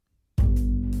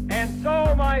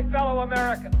my fellow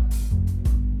Americans,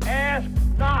 ask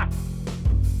not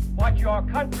what your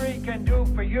country can do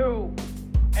for you.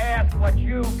 Ask what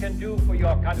you can do for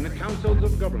your country. In the councils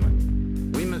of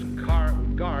government, we must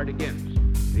guard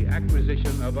against the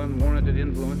acquisition of unwarranted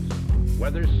influence,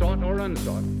 whether sought or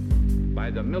unsought, by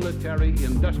the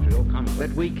military-industrial complex.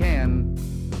 That we can,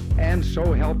 and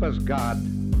so help us God,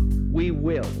 we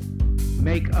will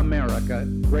make America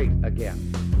great again.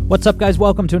 What's up, guys?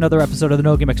 Welcome to another episode of the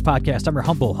No Gimmicks Podcast. I'm your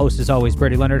humble host, as always,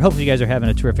 Brady Leonard. Hopefully you guys are having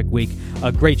a terrific week.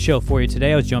 A great show for you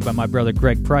today. I was joined by my brother,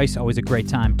 Greg Price. Always a great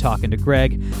time talking to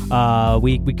Greg.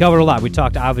 We covered a lot. We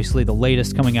talked, obviously, the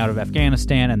latest coming out of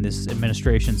Afghanistan and this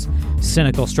administration's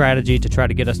cynical strategy to try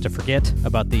to get us to forget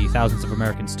about the thousands of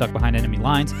Americans stuck behind enemy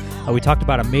lines. We talked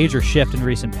about a major shift in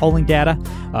recent polling data,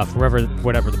 for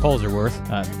whatever the polls are worth.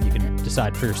 You can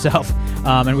decide for yourself.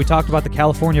 And we talked about the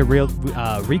California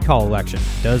recall election.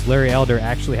 Does Larry Elder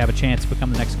actually have a chance to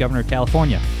become the next governor of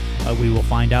California? We will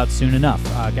find out soon enough.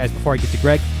 Guys, before I get to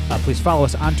Greg, please follow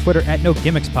us on Twitter at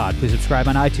NoGimmicksPod. Please subscribe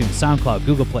on iTunes, SoundCloud,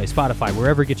 Google Play, Spotify,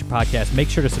 wherever you get your podcast. Make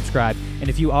sure to subscribe. And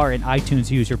if you are an iTunes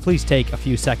user, please take a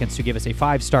few seconds to give us a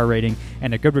 5-star rating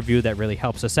and a good review. That really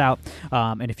helps us out.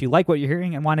 And if you like what you're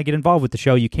hearing and want to get involved with the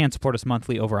show, you can support us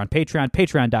monthly over on Patreon,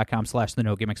 patreon.com/the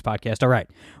No Gimmicks Podcast. All right,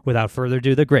 without further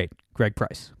ado, the great Greg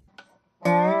Price.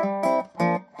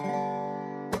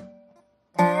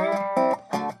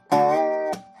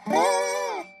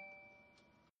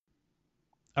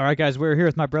 All right, guys, we're here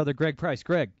with my brother, Greg Price.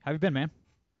 Greg, how have you been, man?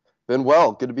 Been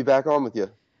well. Good to be back on with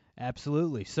you.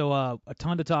 Absolutely. So a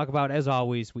ton to talk about, as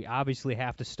always. We obviously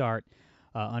have to start,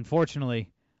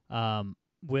 unfortunately,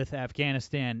 with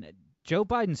Afghanistan. Joe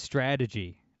Biden's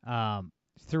strategy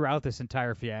throughout this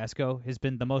entire fiasco has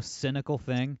been the most cynical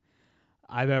thing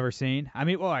I've ever seen. I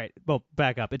mean, all right, well,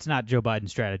 back up. It's not Joe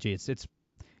Biden's strategy. It's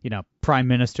Prime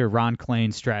Minister Ron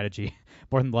Klain's strategy,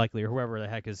 more than likely, or whoever the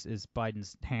heck is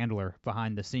Biden's handler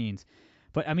behind the scenes.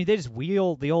 But, I mean, they just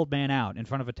wheel the old man out in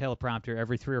front of a teleprompter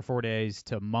every 3 or 4 days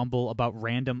to mumble about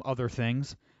random other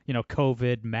things,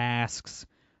 COVID, masks,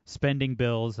 spending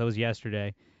bills, that was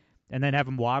yesterday, and then have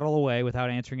him waddle away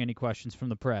without answering any questions from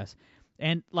the press.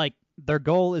 And, their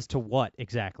goal is to what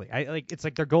exactly? It's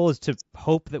like their goal is to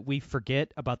hope that we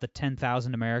forget about the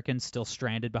 10,000 Americans still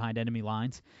stranded behind enemy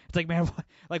lines. It's like, man,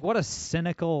 what a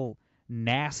cynical,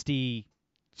 nasty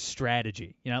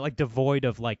strategy, devoid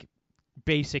of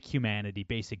basic humanity,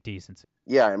 basic decency.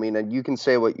 Yeah, I mean, and you can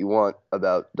say what you want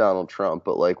about Donald Trump,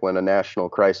 but when a national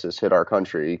crisis hit our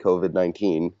country,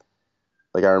 COVID-19,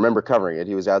 I remember covering it.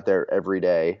 He was out there every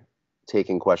day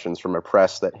taking questions from a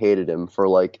press that hated him for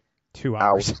 2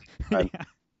 hours. Yeah.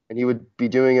 And he would be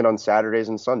doing it on Saturdays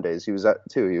and Sundays. He was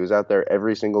out there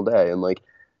every single day. And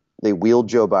they wheeled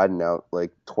Joe Biden out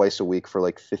twice a week for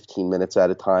 15 minutes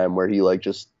at a time, where he where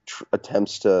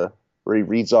he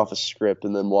reads off a script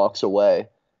and then walks away.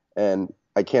 And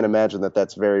I can't imagine that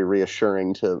that's very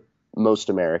reassuring to most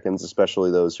Americans,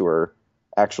 especially those who are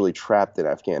actually trapped in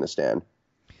Afghanistan.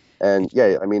 And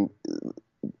yeah, I mean,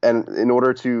 and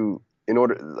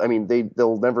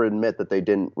they'll never admit that they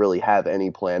didn't really have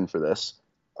any plan for this.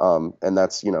 And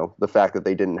that's, the fact that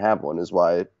they didn't have one is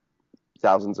why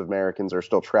thousands of Americans are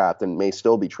still trapped and may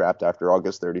still be trapped after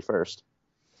August 31st.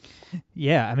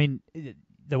 Yeah, I mean,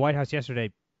 the White House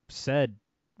yesterday said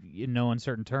in no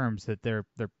uncertain terms that they're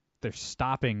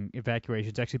stopping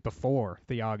evacuations actually before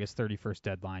the August 31st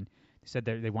deadline. They said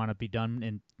they want to be done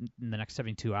in the next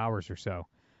 72 hours or so.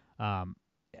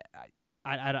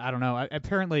 I don't know.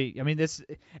 Apparently, I mean,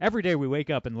 every day we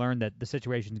wake up and learn that the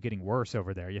situation's getting worse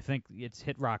over there. You think it's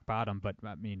hit rock bottom, but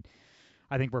I mean,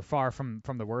 I think we're far from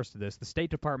the worst of this. The State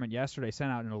Department yesterday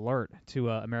sent out an alert to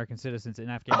American citizens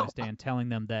in Afghanistan telling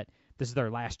them that this is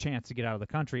their last chance to get out of the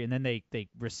country, and then they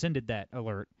rescinded that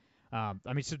alert.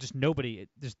 So just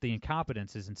the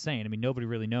incompetence is insane. I mean, nobody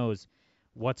really knows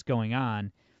what's going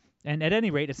on. And at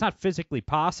any rate, it's not physically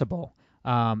possible.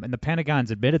 And the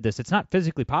Pentagon's admitted this. It's not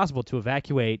physically possible to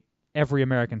evacuate every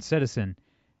American citizen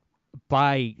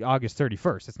by August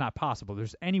 31st. It's not possible.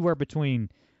 There's anywhere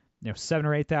between 7,000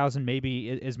 or 8,000,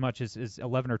 maybe as much as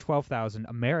 11,000 or 12,000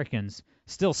 Americans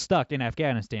still stuck in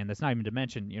Afghanistan. That's not even to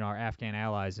mention our Afghan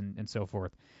allies and so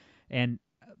forth. And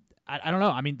I don't know.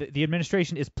 I mean, the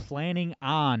administration is planning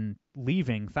on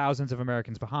leaving thousands of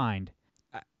Americans behind.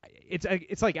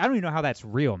 It's like I don't even know how that's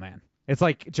real, man. It's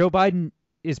like Joe Biden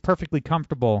is perfectly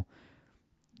comfortable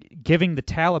giving the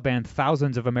Taliban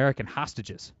thousands of American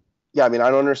hostages. Yeah, I mean,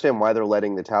 I don't understand why they're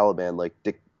letting the Taliban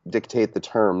dictate the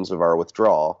terms of our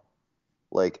withdrawal.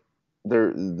 Joe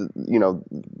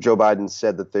Biden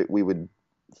said that we would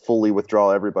fully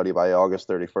withdraw everybody by August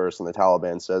 31st, and the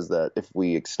Taliban says that if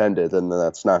we extend it, then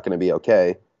that's not going to be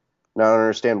okay. And I don't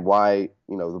understand why,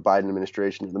 the Biden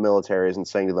administration to the military isn't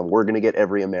saying to them, we're going to get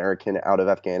every American out of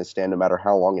Afghanistan no matter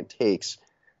how long it takes,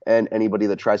 and anybody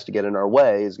that tries to get in our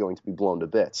way is going to be blown to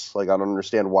bits. Like, I don't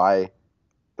understand why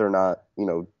they're not,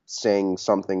 saying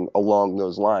something along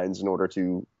those lines in order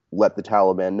to let the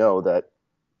Taliban know that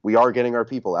we are getting our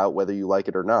people out, whether you like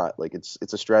it or not. Like,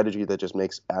 it's a strategy that just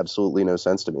makes absolutely no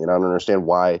sense to me, and I don't understand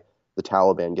why the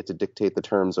Taliban get to dictate the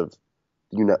terms of,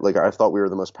 like, I thought we were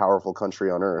the most powerful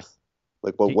country on earth.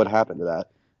 Like, what happened to that?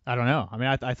 I don't know. I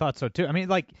mean, I thought so too. I mean,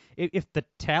 like, if the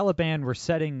Taliban were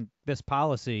setting this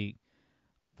policy,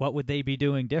 what would they be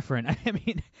doing different? I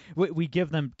mean, we give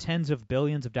them tens of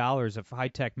billions of dollars of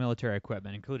high-tech military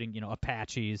equipment, including,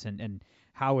 Apaches and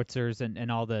howitzers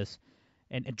and all this,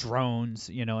 and drones,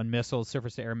 and missiles,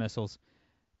 surface-to-air missiles.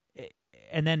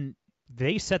 And then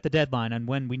they set the deadline on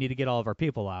when we need to get all of our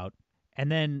people out.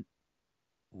 And then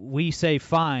we say,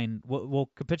 fine, we'll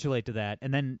capitulate to that.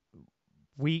 And then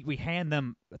we hand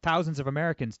them thousands of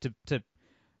Americans to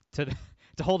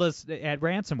hold us at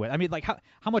ransom with. I mean, like,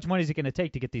 how much money is it going to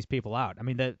take to get these people out? I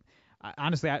mean,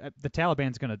 honestly, the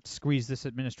Taliban's going to squeeze this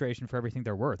administration for everything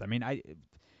they're worth. I mean,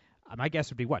 my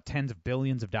guess would be tens of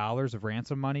billions of dollars of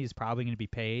ransom money is probably going to be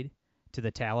paid to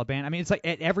the Taliban. I mean, it's like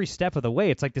at every step of the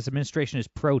way, it's like this administration is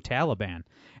pro-Taliban.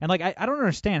 And like, I don't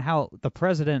understand how the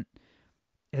president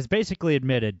has basically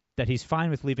admitted that he's fine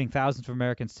with leaving thousands of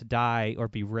Americans to die or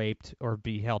be raped or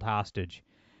be held hostage,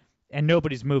 and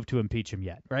nobody's moved to impeach him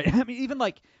yet, right? I mean, even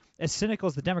like as cynical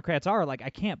as the Democrats are, like, I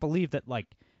can't believe that like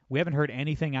we haven't heard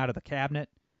anything out of the cabinet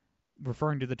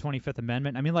referring to the 25th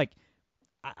Amendment. I mean, like,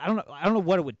 I don't know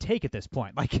what it would take at this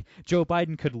point. Like, Joe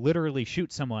Biden could literally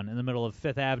shoot someone in the middle of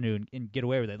Fifth Avenue and get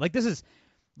away with it. Like, this is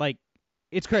like,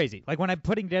 it's crazy. Like, when I'm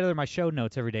putting together my show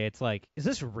notes every day, it's like, is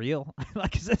this real?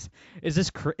 Like,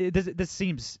 this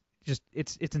seems just,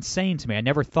 it's insane to me. I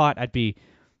never thought I'd be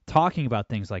talking about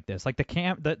things like this. Like, the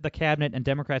cabinet and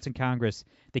Democrats in Congress,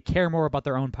 they care more about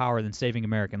their own power than saving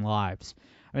American lives.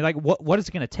 I mean, like, what is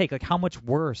it going to take? Like, how much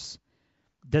worse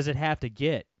does it have to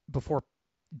get before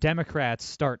Democrats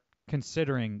start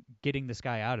considering getting this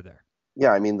guy out of there?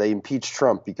 Yeah, I mean, they impeached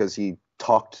Trump because he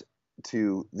talked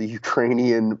to the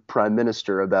Ukrainian prime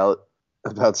minister about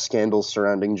scandals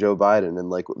surrounding Joe Biden, and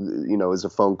like, is a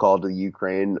phone call to the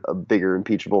Ukraine a bigger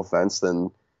impeachable offense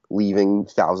than leaving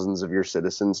thousands of your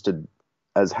citizens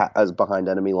as behind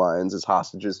enemy lines as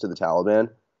hostages to the Taliban?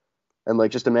 And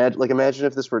like, just imagine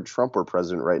if this were Trump were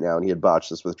president right now and he had botched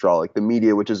this withdrawal. Like, the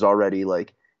media, which is already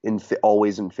like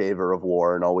always in favor of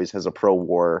war and always has a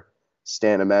pro-war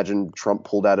stand. Imagine Trump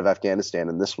pulled out of Afghanistan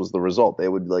and this was the result. It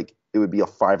would be a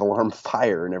 5-alarm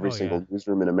fire in every single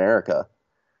newsroom in America.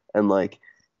 And like,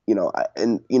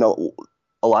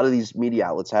 a lot of these media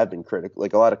outlets have been critical.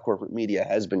 Like, a lot of corporate media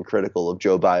has been critical of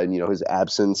Joe Biden, his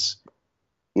absence,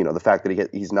 the fact that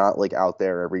he's not like out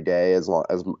there every day as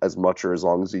much or as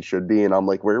long as he should be. And I'm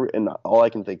like, and all I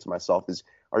can think to myself is,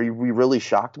 we really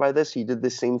shocked by this? He did the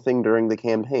same thing during the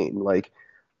campaign. Like,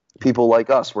 people like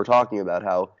us were talking about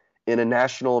how in a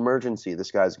national emergency,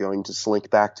 this guy's going to slink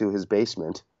back to his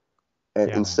basement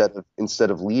instead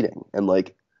of leading. And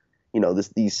like,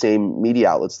 these same media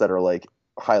outlets that are like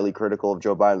highly critical of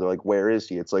Joe Biden, they're like, where is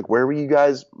he? It's like, where were you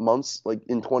guys months like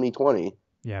in 2020?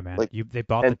 Yeah, man. Like, they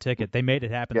bought the ticket. They made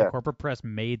it happen. Yeah. The corporate press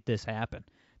made this happen.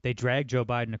 They dragged Joe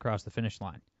Biden across the finish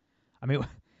line. I mean,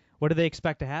 what do they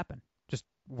expect to happen? Just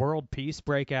world peace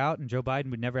break out and Joe Biden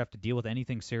would never have to deal with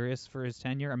anything serious for his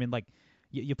tenure? I mean, like,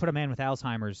 you put a man with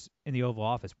Alzheimer's in the Oval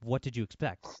Office. What did you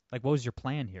expect? Like, what was your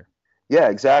plan here? Yeah,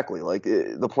 exactly. Like,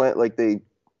 the plan, like, they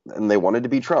wanted to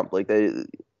be Trump. Like, the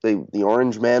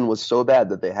orange man was so bad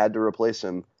that they had to replace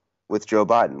him with Joe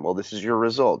Biden. Well, this is your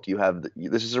result.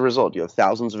 This is a result. You have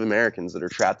thousands of Americans that are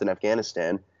trapped in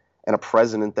Afghanistan and a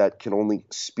president that can only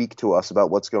speak to us about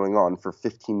what's going on for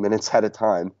 15 minutes at a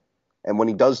time. And when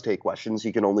he does take questions,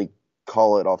 he can only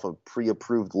call it off a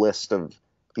pre-approved list of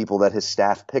people that his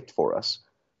staff picked for us.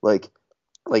 Like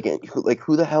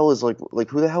who the hell is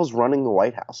who the hell's running the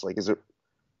White House? Like, it's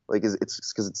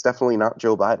because it's definitely not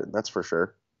Joe Biden. That's for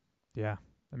sure. Yeah.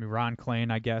 I mean, Ron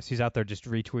Klain, I guess, he's out there just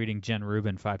retweeting Jen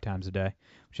Rubin 5 times a day,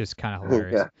 which is kind of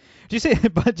hilarious. Yeah. Did you see?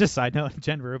 But just side note,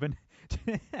 Jen Rubin.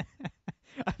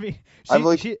 I mean,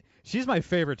 she's my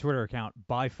favorite Twitter account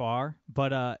by far.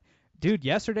 But dude,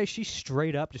 yesterday she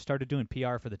straight up just started doing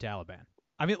PR for the Taliban.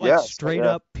 I mean, like, straight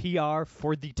up PR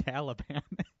for the Taliban.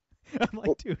 I'm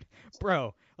like, dude,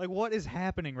 bro, like, what is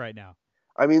happening right now?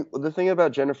 I mean, the thing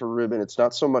about Jennifer Rubin, it's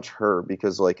not so much her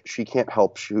because like she can't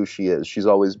help who she is. She's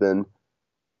always been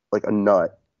like a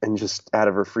nut, and just out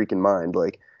of her freaking mind.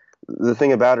 Like, the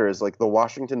thing about her is, like, the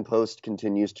Washington Post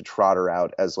continues to trot her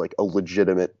out as, like, a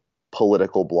legitimate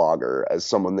political blogger, as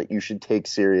someone that you should take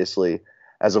seriously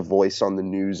as a voice on the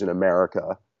news in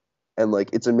America. And, like,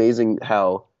 it's amazing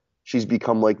how she's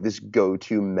become, like, this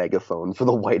go-to megaphone for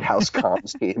the White House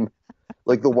comms team.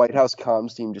 Like, the White House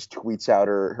comms team just tweets out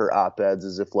her op-eds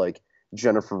as if, like,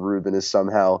 Jennifer Rubin is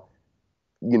somehow,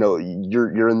 you're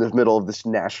in the middle of this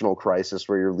national crisis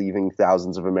where you're leaving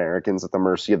thousands of Americans at the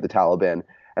mercy of the Taliban,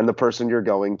 and the person you're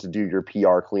going to do your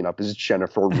PR cleanup is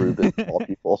Jennifer Rubin, of all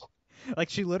people. Like,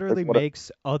 she literally Like,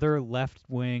 makes other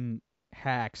left-wing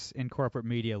hacks in corporate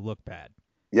media look bad.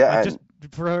 Yeah, Like, and just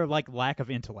for her, like, lack of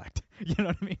intellect. You know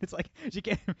what I mean? It's like she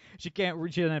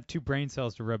doesn't have two brain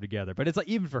cells to rub together. But it's like,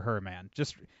 even for her, man,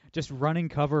 just running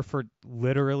cover for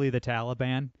literally the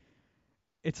Taliban.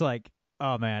 It's like,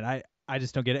 oh man, I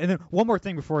just don't get it. And then one more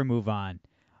thing before we move on.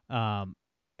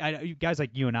 Guys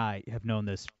like you and I have known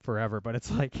this forever, but it's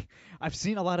like I've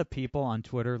seen a lot of people on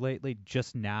Twitter lately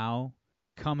just now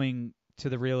coming to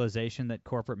the realization that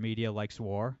corporate media likes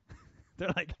war. They're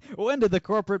like, when did the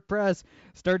corporate press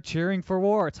start cheering for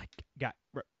war? It's like,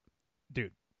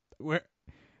 dude, where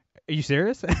are you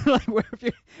serious? Like,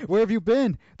 where have you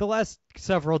been the last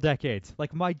several decades?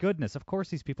 Like, my goodness, of course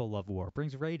these people love war. It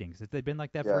brings ratings. They've been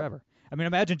like that forever. I mean,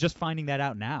 imagine just finding that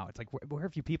out now. It's like, where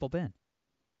have you people been?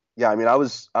 yeah, I mean, I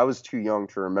was too young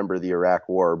to remember the Iraq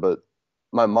War, but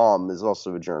my mom is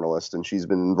also a journalist, and she's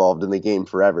been involved in the game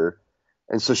forever.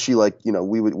 And so she, like,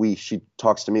 she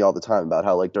talks to me all the time about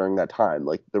how, like, during that time,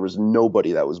 like, there was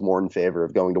nobody that was more in favor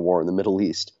of going to war in the Middle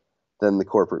East than the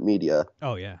corporate media.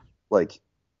 Oh yeah. Like,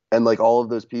 and like all of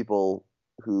those people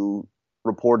who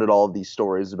reported all of these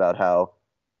stories about how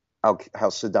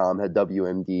Saddam had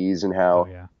WMDs and how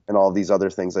and all of these other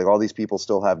things, like, all these people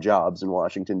still have jobs in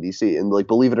Washington D.C. and, like,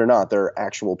 believe it or not, there are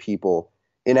actual people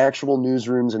in actual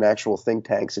newsrooms and actual think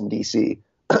tanks in D.C.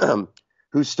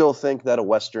 who still think that a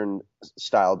Western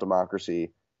style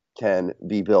democracy can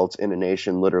be built in a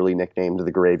nation literally nicknamed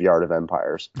the graveyard of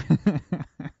empires.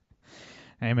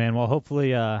 Hey man, well,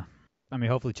 hopefully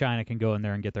China can go in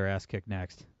there and get their ass kicked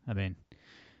next. I mean,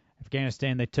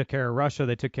 Afghanistan, they took care of Russia,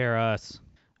 they took care of us.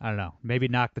 I don't know. Maybe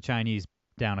knock the Chinese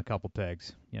down a couple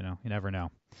pegs. You never know.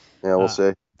 Yeah, we'll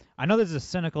see. I know this is a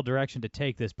cynical direction to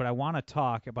take this, but I want to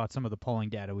talk about some of the polling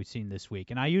data we've seen this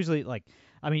week. And I usually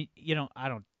I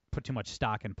don't put too much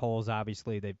stock in polls.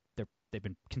 Obviously, they've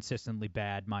been consistently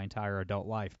bad my entire adult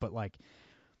life. But, like,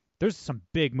 there's some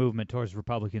big movement towards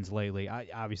Republicans lately.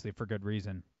 Obviously for good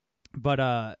reason. But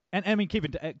and I mean,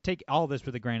 take all this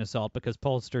with a grain of salt, because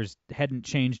pollsters hadn't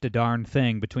changed a darn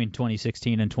thing between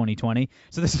 2016 and 2020.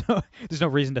 So there's no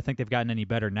reason to think they've gotten any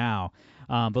better now.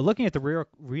 But looking at the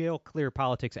real Clear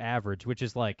Politics average, which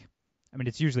is, like, I mean,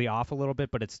 it's usually off a little bit,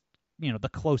 but it's the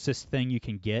closest thing you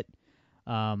can get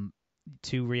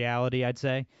to reality, I'd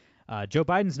say. Joe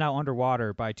Biden's now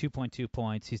underwater by 2.2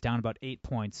 points. He's down about 8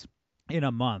 points in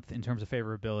a month in terms of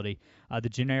favorability. The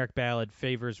generic ballot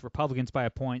favors Republicans by a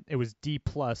point. It was D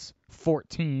plus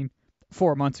 14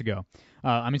 4 months ago.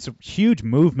 I mean, it's a huge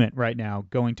movement right now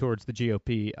going towards the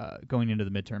GOP going into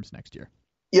the midterms next year.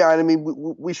 Yeah, and I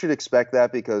mean, we should expect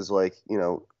that because, like,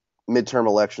 midterm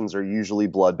elections are usually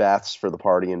bloodbaths for the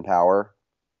party in power.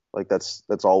 Like, that's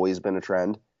always been a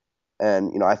trend.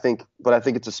 And, I think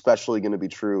it's especially going to be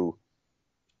true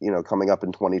coming up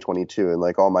in 2022. And,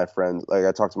 like, all my friends, like,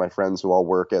 I talk to my friends who all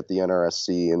work at the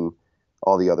NRSC and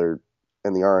all the other,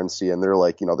 and the RNC, and they're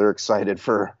like, they're excited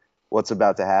for what's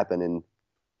about to happen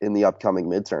in the upcoming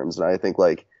midterms. And I think,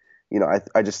 like,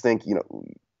 I just think,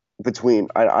 between,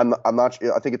 I'm not,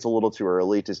 I think it's a little too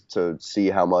early to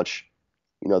see how much,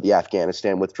 the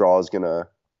Afghanistan withdrawal is going to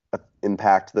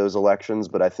impact those elections.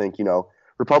 But I think,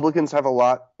 Republicans have a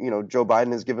lot, Joe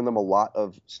Biden has given them a lot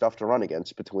of stuff to run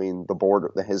against, between the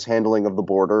border, his handling of the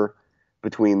border,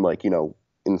 between, like,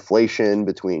 inflation,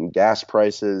 between gas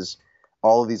prices,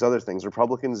 all of these other things.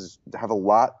 Republicans have a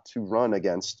lot to run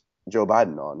against Joe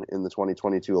Biden on in the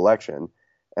 2022 election.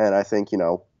 And I think,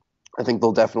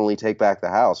 they'll definitely take back the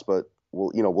House, but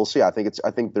we'll see. It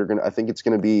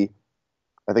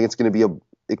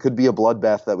could be a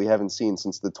bloodbath that we haven't seen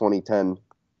since the 2010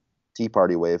 Tea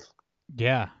Party wave.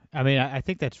 Yeah, I mean, I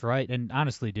think that's right. And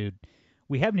honestly, dude,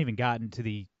 we haven't even gotten to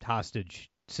the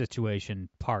hostage situation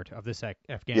part of this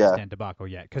Afghanistan debacle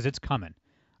yet, because it's coming.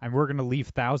 And we're going to leave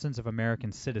thousands of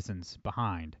American citizens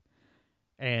behind,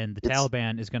 and the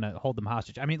Taliban is going to hold them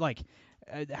hostage. I mean, like,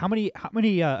 how many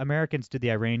Americans did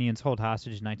the Iranians hold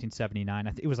hostage in 1979?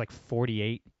 I think it was like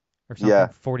 48 or something. Yeah,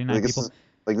 49 people.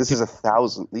 This is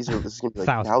 1,000. This is going to be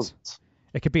like thousands.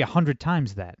 It could be 100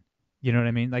 times that. You know what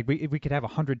I mean? Like we could have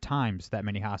 100 times that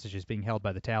many hostages being held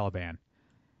by the Taliban.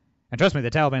 And trust me,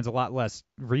 the Taliban's a lot less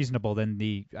reasonable than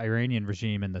the Iranian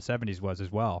regime in the 70s was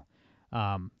as well.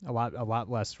 A lot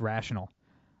less rational.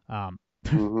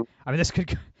 Mm-hmm. I mean,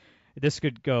 this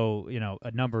could go,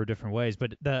 a number of different ways.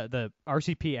 But the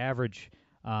RCP average,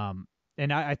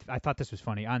 and I thought this was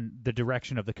funny, on the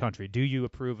direction of the country. Do you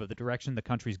approve of the direction the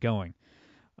country's going?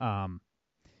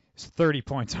 It's 30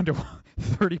 points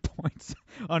 30 points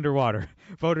underwater.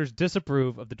 Voters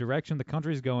disapprove of the direction the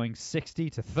country's going,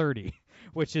 60-30,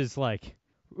 which is like,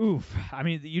 oof. I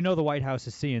mean, the White House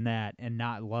is seeing that and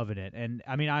not loving it. And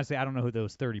I mean, honestly, I don't know who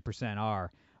those 30% are.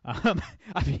 I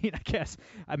mean, I guess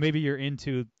maybe you're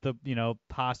into the,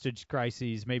 hostage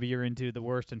crises. Maybe you're into the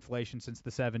worst inflation since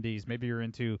the 70s. Maybe you're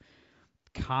into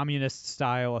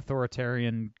communist-style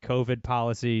authoritarian COVID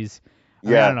policies. I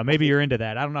mean, I don't know. Maybe you're into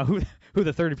that. I don't know who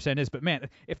the 30% is, but man,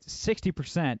 if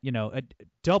 60%,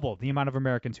 double the amount of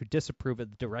Americans who disapprove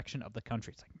of the direction of the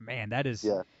country, it's like, man,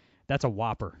 that's a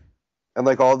whopper. And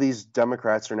like all these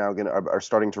Democrats are now are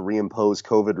starting to reimpose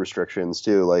COVID restrictions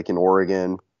too, like in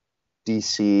Oregon,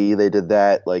 DC, they did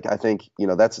that. Like I think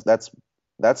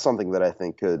that's something that I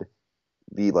think could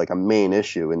be like a main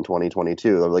issue in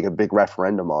 2022, like a big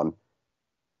referendum on,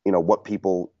 what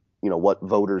people, what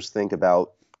voters think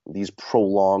about these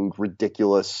prolonged,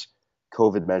 ridiculous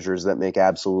COVID measures that make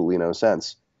absolutely no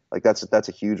sense. Like that's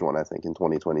a huge one, I think, in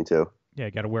 2022. Yeah,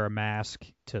 you got to wear a mask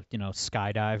to,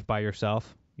 skydive by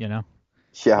yourself, Yeah.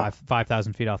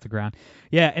 5,000 feet off the ground.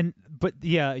 Yeah, but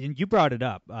you brought it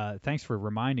up. Thanks for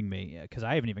reminding me, because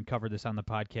I haven't even covered this on the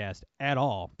podcast at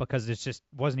all, because it just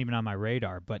wasn't even on my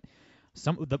radar. But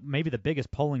maybe the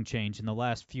biggest polling change in the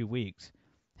last few weeks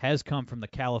has come from the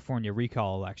California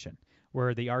recall election,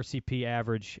 where the RCP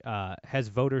average has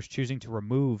voters choosing to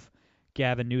remove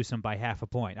Gavin Newsom by half a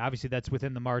point. Obviously, that's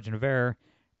within the margin of error.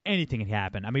 Anything can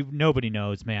happen. I mean, nobody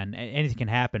knows, man. Anything can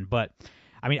happen. But,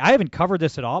 I mean, I haven't covered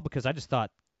this at all because I just thought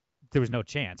there was no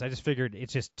chance. I just figured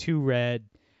it's just too red.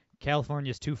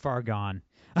 California's too far gone.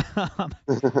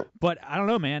 But I don't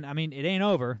know, man. I mean, it ain't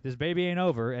over. This baby ain't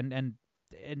over. And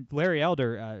Larry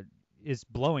Elder is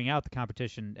blowing out the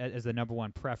competition as the number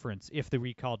one preference if the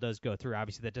recall does go through.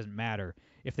 Obviously, that doesn't matter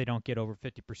if they don't get over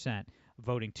 50%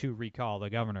 voting to recall the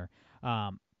governor.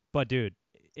 But, dude,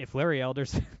 if Larry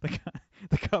Elder's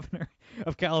the governor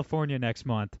of California next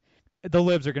month, the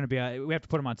libs are going to be we have to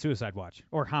put them on suicide watch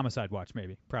or homicide watch,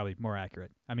 maybe, probably more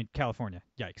accurate. I mean, California,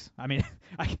 yikes. I mean,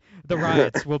 the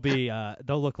riots will be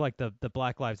they'll look like the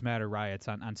Black Lives Matter riots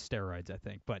on steroids, I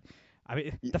think. But I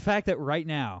mean, the fact that right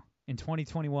now in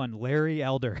 2021, Larry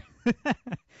Elder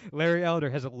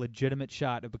has a legitimate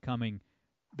shot of becoming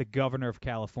the governor of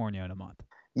California in a month.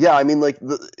 Yeah, I mean, like,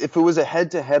 if it was a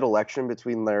head-to-head election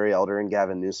between Larry Elder and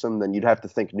Gavin Newsom, then you'd have to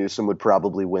think Newsom would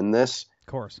probably win this. Of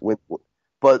course.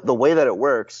 But the way that it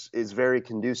works is very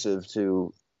conducive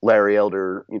to Larry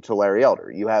Elder.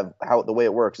 You have the way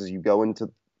it works is you go into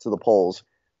the polls,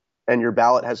 and your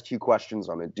ballot has two questions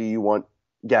on it. Do you want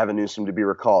Gavin Newsom to be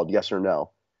recalled? Yes or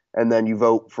no? And then you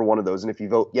vote for one of those. And if you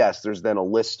vote yes, there's then a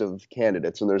list of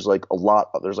candidates, and there's like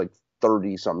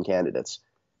 30 some candidates.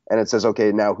 And it says,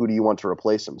 okay, now who do you want to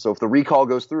replace him? So if the recall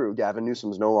goes through, Gavin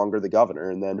Newsom is no longer the governor,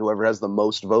 and then whoever has the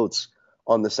most votes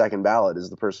on the second ballot is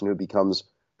the person who becomes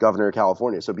governor of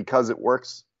California. So because it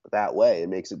works that way, it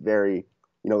makes it very,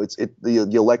 the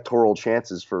electoral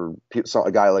chances for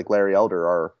a guy like Larry Elder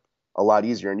are a lot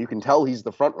easier. And you can tell he's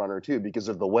the front runner too, because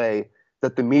of the way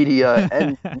that the media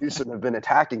and Newsom have been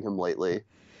attacking him lately.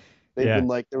 They've been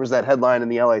like, there was that headline in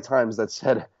the LA Times that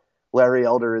said Larry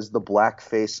Elder is the black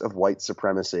face of white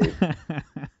supremacy.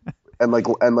 and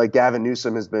like Gavin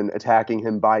Newsom has been attacking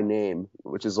him by name,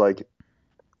 which is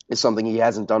something he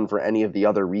hasn't done for any of the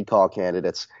other recall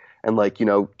candidates. And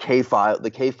the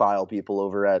K-File people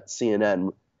over at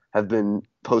CNN have been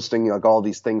posting like all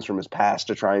these things from his past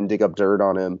to try and dig up dirt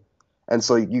on him. And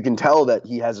so you can tell that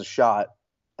he has a shot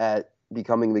at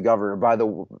becoming the governor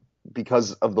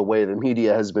because of the way the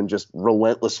media has been just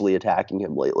relentlessly attacking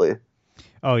him lately.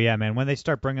 Oh yeah, man. When they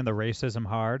start bringing the racism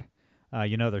hard,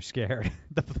 they're scared.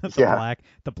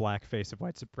 the black face of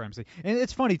white supremacy. And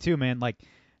it's funny too, man. Like,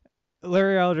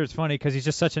 Larry Elder is funny because he's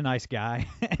just such a nice guy,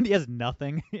 and he has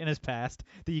nothing in his past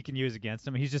that you can use against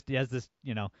him. He has this,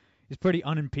 he's pretty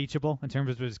unimpeachable in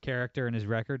terms of his character and his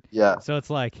record. Yeah. So it's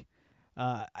like,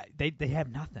 they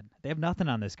have nothing. They have nothing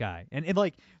on this guy, and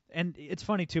it's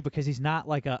funny too because he's not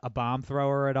like a bomb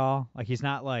thrower at all. Like he's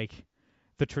not like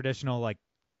the traditional like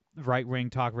right-wing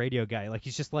talk radio guy. Like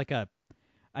he's just like a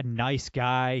nice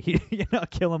guy,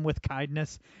 kill him with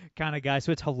kindness kind of guy.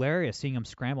 So it's hilarious seeing him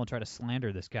scramble and try to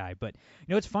slander this guy. But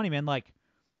it's funny, man. Like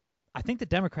I think the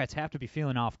Democrats have to be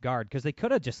feeling off guard because they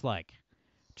could have just like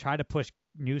tried to push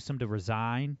Newsom to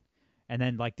resign, and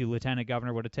then like the lieutenant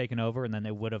governor would have taken over, and then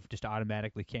they would have just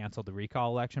automatically canceled the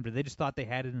recall election. But they just thought they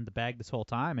had it in the bag this whole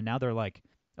time, and now they're like,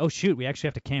 oh shoot, we actually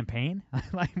have to campaign.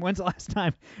 Like when's the last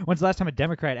time a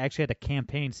Democrat actually had to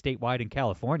campaign statewide in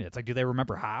California? It's like, do they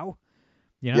remember how?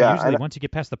 You know, Yeah, usually once you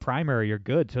get past the primary, you're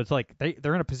good. So it's like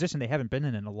they're in a position they haven't been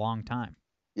in a long time.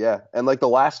 Yeah, and like the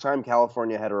last time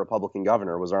California had a Republican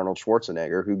governor was Arnold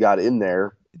Schwarzenegger, who got in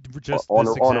there Just on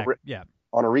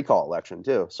a recall election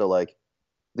too. So like,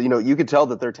 you know, you could tell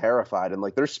that they're terrified, and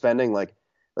like they're spending like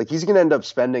he's going to end up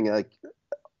spending like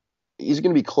he's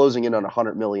going to be closing in on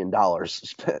 $100 million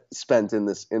spent in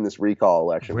this recall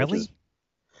election. Really?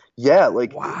 Yeah,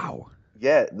 like wow.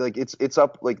 Yeah, like it's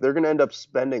up, like they're going to end up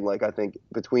spending like I think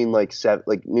between like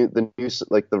the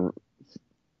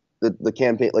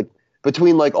campaign, like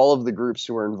between like all of the groups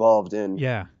who are involved in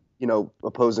you know,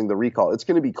 opposing the recall, it's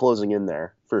going to be closing in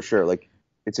there for sure. Like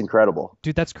it's incredible.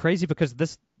 Dude, that's crazy because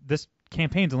this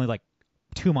campaign's only like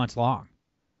 2 months long.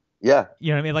 Yeah.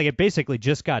 You know what I mean? Like it basically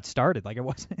just got started. Like it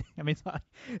wasn't. I mean,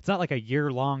 it's not like a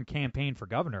year-long campaign for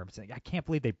governor. It's like, I can't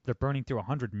believe they're burning through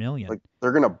 $100 million. Like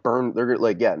they're gonna burn. They're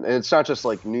like, yeah, and it's not just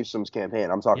like Newsom's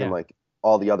campaign. I'm talking like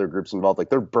all the other groups involved.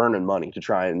 Like they're burning money to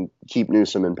try and keep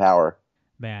Newsom in power.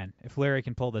 Man, if Larry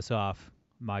can pull this off,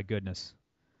 my goodness,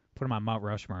 put him on Mount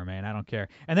Rushmore, man. I don't care.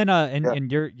 And then in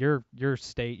your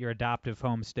state, your adoptive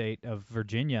home state of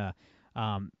Virginia.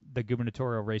 The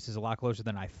gubernatorial race is a lot closer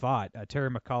than I thought. Terry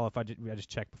McAuliffe, I just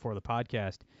checked before the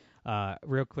podcast.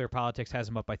 Real Clear Politics has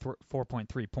him up by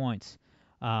 4.3 points.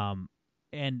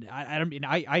 And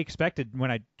I expected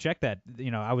when I checked that,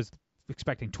 you know, I was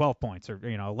expecting 12 points or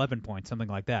 11 points, something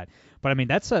like that. But I mean,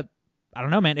 I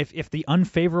don't know, man. If the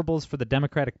unfavorables for the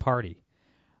Democratic Party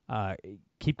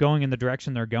keep going in the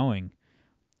direction they're going,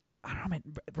 I don't know, man.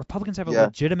 Republicans have a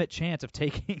legitimate chance of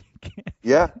taking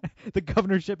the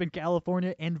governorship in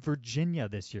California and Virginia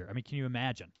this year. I mean, can you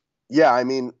imagine? Yeah, I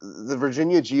mean, the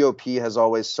Virginia GOP has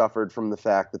always suffered from the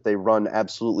fact that they run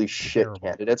absolutely shit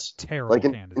candidates. Terrible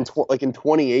candidates. Like in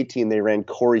 2018, they ran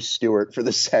Corey Stewart for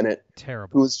the Senate.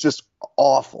 Terrible. Who was just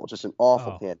awful, just an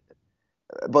awful candidate.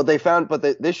 But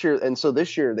this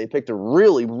year they picked a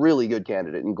really, really good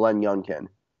candidate in Glenn Youngkin,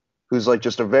 who's like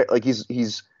just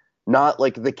he's not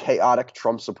like the chaotic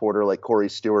Trump supporter like Corey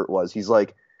Stewart was. He's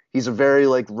a very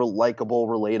like likable,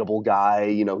 relatable guy.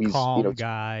 You know, he's calm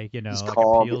guy. You know, he's like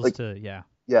calm. appeals like, to yeah.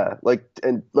 Like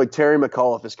Terry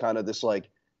McAuliffe is kind of this like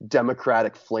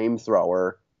Democratic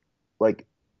flamethrower. Like,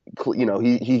 you know,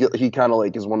 he kind of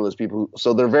like is one of those people.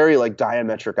 So they're very like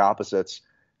diametric opposites.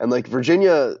 And like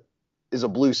Virginia is a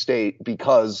blue state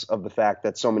because of the fact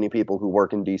that so many people who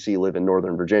work in D.C. live in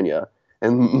Northern Virginia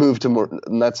and move to more.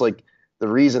 And that's like the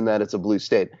reason that it's a blue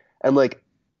state. And like,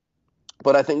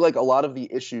 but I think like a lot of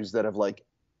the issues that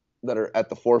are at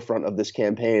the forefront of this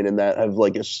campaign and that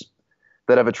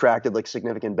have attracted like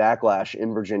significant backlash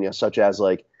in Virginia, such as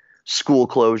like school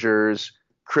closures,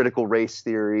 critical race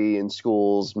theory in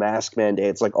schools, mask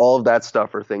mandates, like all of that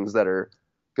stuff are things that are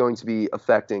going to be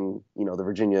affecting, you know, the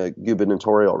Virginia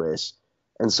gubernatorial race.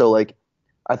 And so like,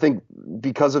 I think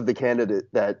because of the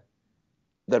candidate that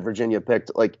Virginia picked,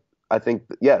 like, I think,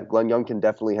 Glenn Youngkin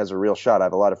definitely has a real shot. I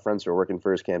have a lot of friends who are working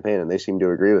for his campaign, and they seem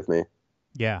to agree with me.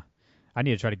 Yeah. I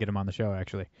need to try to get him on the show,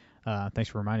 actually. Thanks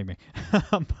for reminding me.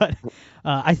 But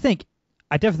I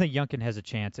definitely think Youngkin has a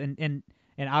chance. And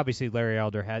obviously Larry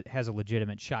Elder has a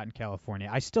legitimate shot in California.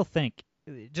 I still think,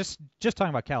 just talking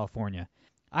about California,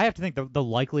 I have to think the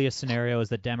likeliest scenario is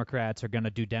that Democrats are going to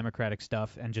do Democratic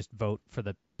stuff and just vote for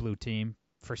the blue team,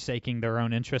 forsaking their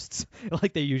own interests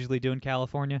like they usually do in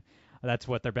California. That's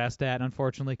what they're best at,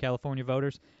 unfortunately, California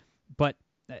voters. But,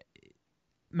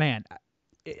 man,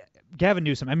 Gavin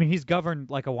Newsom, I mean, he's governed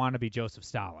like a wannabe Joseph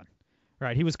Stalin,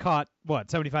 right? He was caught,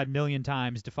 75 million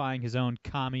times defying his own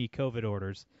commie COVID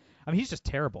orders. I mean, he's just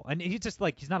terrible. And he's just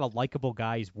like, he's not a likable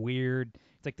guy. He's weird.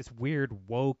 It's like this weird,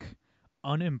 woke,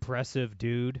 unimpressive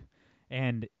dude.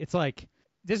 And it's like,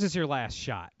 this is your last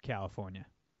shot, California.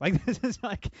 Like, this is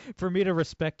like, for me to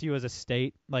respect you as a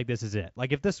state, like, this is it.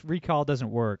 Like, if this recall doesn't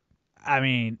work, I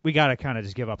mean, we got to kind of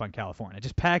just give up on California.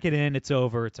 Just pack it in. It's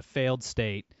over. It's a failed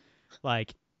state.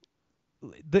 Like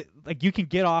you can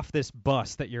get off this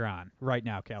bus that you're on right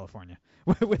now, California,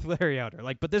 with Larry Elder.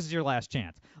 Like, but this is your last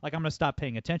chance. Like, I'm going to stop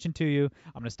paying attention to you.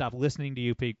 I'm going to stop listening to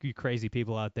you crazy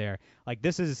people out there. Like,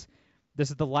 this is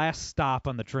the last stop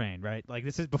on the train, right? Like,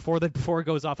 this is before it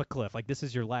goes off a cliff. Like, this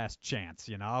is your last chance,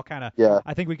 you know?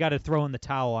 I think we got to throw in the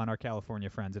towel on our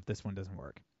California friends if this one doesn't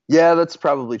work. Yeah, that's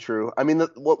probably true. I mean,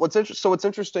 what's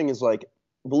interesting is, like,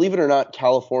 believe it or not,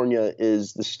 California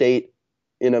is the state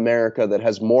in America that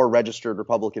has more registered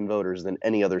Republican voters than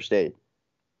any other state.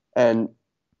 And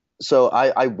so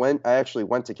I actually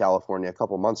went to California a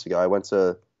couple months ago.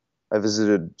 I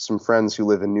visited some friends who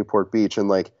live in Newport Beach, and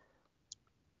like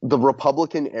the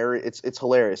Republican area, it's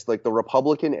hilarious. Like the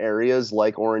Republican areas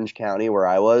like Orange County where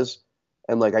I was,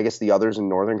 and like I guess the others in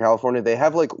Northern California, they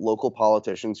have like local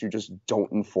politicians who just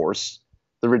don't enforce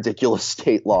the ridiculous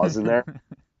state laws in there.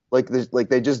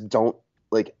 They just don't,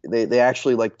 like they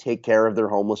actually like take care of their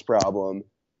homeless problem,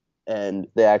 and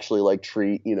they actually like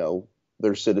treat,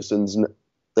 their citizens.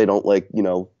 They don't like,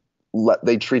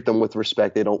 they treat them with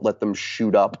respect. They don't let them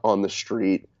shoot up on the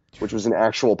street, which was an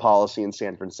actual policy in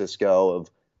San Francisco of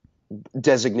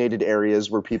designated areas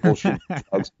where people should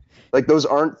drugs. Like those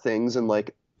aren't things. And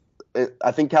like,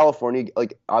 I think California,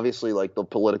 like obviously like the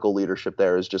political leadership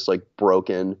there is just like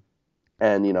broken,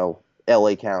 and,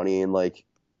 LA County and like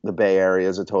the Bay Area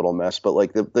is a total mess. But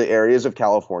like the areas of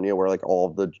California where like all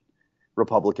of the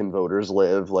Republican voters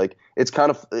live, like it's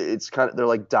kind of they're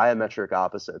like diametric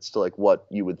opposites to like what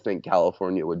you would think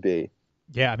California would be.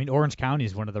 Yeah, I mean Orange County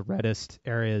is one of the reddest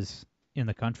areas in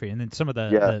the country, and then some of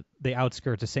the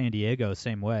outskirts of San Diego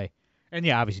same way, and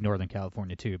yeah, obviously Northern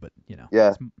California too, but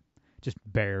it's just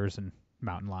bears and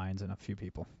mountain lions and a few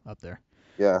people up there.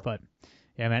 Yeah, but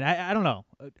yeah, man, I don't know.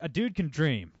 A dude can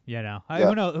dream,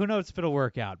 Who knows if it'll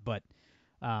work out, but.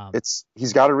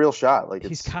 He's got a real shot. Like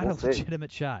he's got a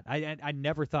legitimate shot. I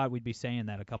never thought we'd be saying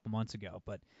that a couple months ago,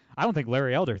 but I don't think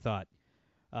Larry Elder thought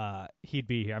he'd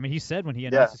be here. I mean, he said when he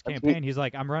announced his campaign, he's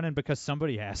like, "I'm running because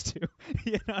somebody has to."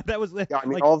 That was. Yeah, I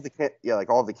mean, all of the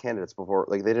candidates before,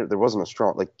 like there wasn't a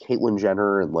strong, like Caitlyn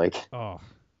Jenner and like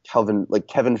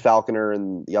Kevin Falconer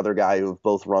and the other guy who have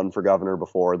both run for governor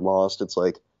before and lost. It's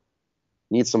like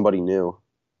need somebody new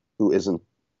who isn't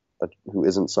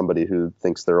somebody who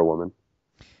thinks they're a woman.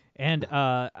 And,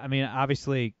 I mean,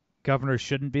 obviously, governors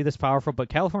shouldn't be this powerful, but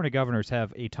California governors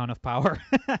have a ton of power.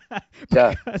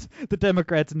 Because the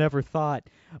Democrats never thought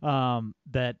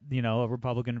that, a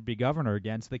Republican would be governor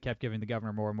again, so they kept giving the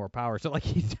governor more and more power. So, like,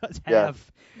 he does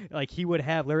have,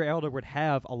 Larry Elder would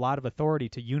have a lot of authority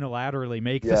to unilaterally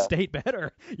make the state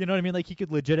better. You know what I mean? Like, he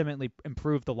could legitimately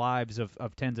improve the lives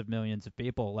of tens of millions of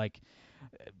people, like,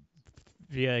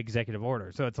 via executive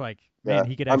order. So it's like, man,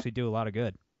 he could actually do a lot of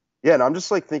good. Yeah, and I'm just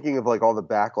like thinking of like all the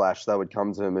backlash that would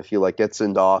come to him if he like gets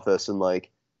into office and like,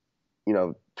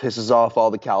 pisses off all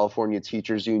the California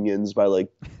teachers unions by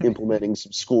like implementing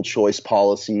some school choice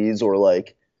policies, or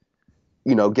like,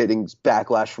 getting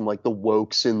backlash from like the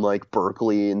wokes in like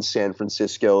Berkeley and San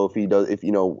Francisco because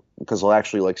he'll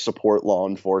actually like support law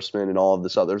enforcement and all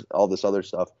this other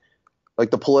stuff. Like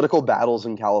the political battles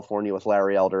in California with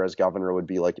Larry Elder as governor would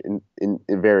be like in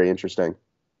very interesting.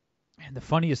 And the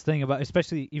funniest thing about,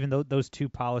 especially even though those two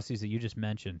policies that you just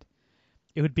mentioned,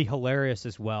 it would be hilarious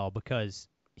as well because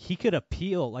he could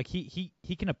appeal, like he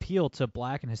can appeal to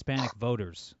Black and Hispanic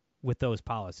voters with those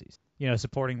policies.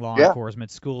 Supporting law enforcement,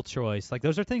 school choice, like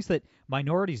those are things that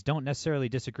minorities don't necessarily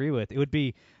disagree with. It would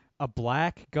be a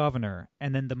Black governor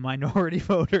and then the minority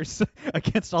voters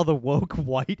against all the woke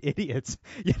white idiots.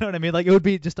 You know what I mean? Like it would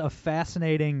be just a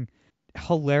fascinating,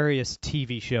 hilarious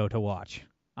TV show to watch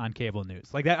on cable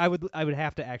news. Like that, I would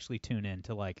have to actually tune in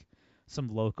to like some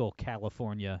local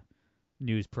California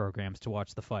news programs to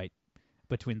watch the fight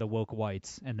between the woke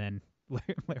whites and then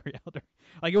Larry Elder.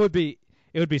 Like it would be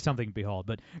something to behold.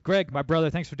 But Greg, my brother,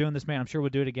 thanks for doing this, man. I'm sure we'll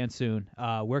do it again soon.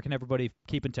 Where can everybody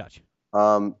keep in touch?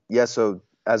 So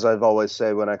as I've always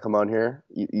say when I come on here,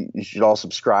 you should all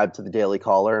subscribe to the Daily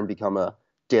Caller and become a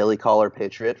Daily Caller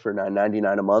Patriot for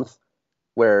 $9.99 a month,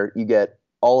 where you get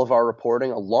all of our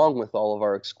reporting along with all of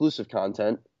our exclusive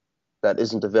content that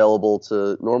isn't available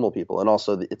to normal people. And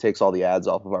also it takes all the ads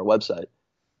off of our website.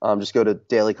 Just go to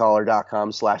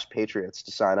dailycaller.com/patriots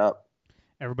to sign up.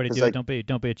 Everybody do it. Don't be a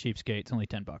cheapskate. It's only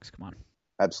 $10. Come on.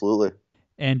 Absolutely.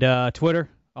 And Twitter,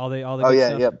 all the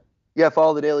good stuff. Yeah.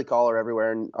 Follow the Daily Caller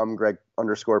everywhere. And I'm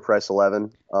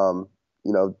Greg_Price11.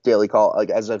 Daily Call,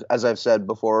 like as I've said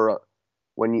before,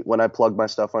 when I plug my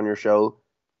stuff on your show,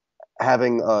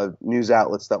 having news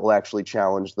outlets that will actually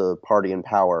challenge the party in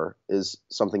power is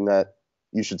something that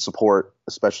you should support,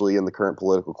 especially in the current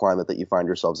political climate that you find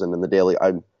yourselves in the Daily.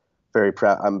 I'm very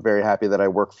proud. I'm very happy that I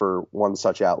work for one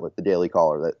such outlet, the Daily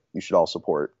Caller, that you should all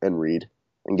support and read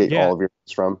and get all of your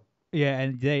news from. Yeah,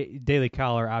 and Daily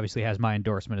Caller obviously has my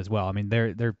endorsement as well. I mean,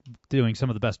 they're doing some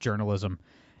of the best journalism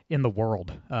in the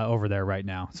world over there right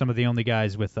now. Some of the only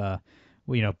guys with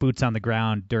boots on the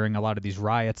ground during a lot of these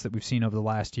riots that we've seen over the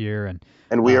last year, and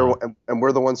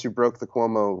we're the ones who broke the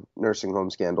Cuomo nursing home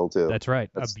scandal too. That's right,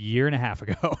 a year and a half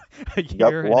ago.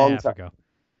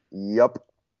 Yep.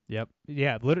 Yep.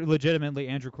 Yeah, legitimately,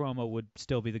 Andrew Cuomo would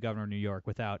still be the governor of New York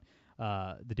without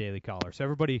the Daily Caller. So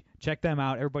everybody check them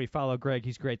out. Everybody follow Greg.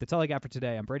 He's great. That's all I got for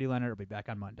today. I'm Brady Leonard. I'll be back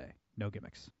on Monday. No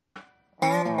gimmicks.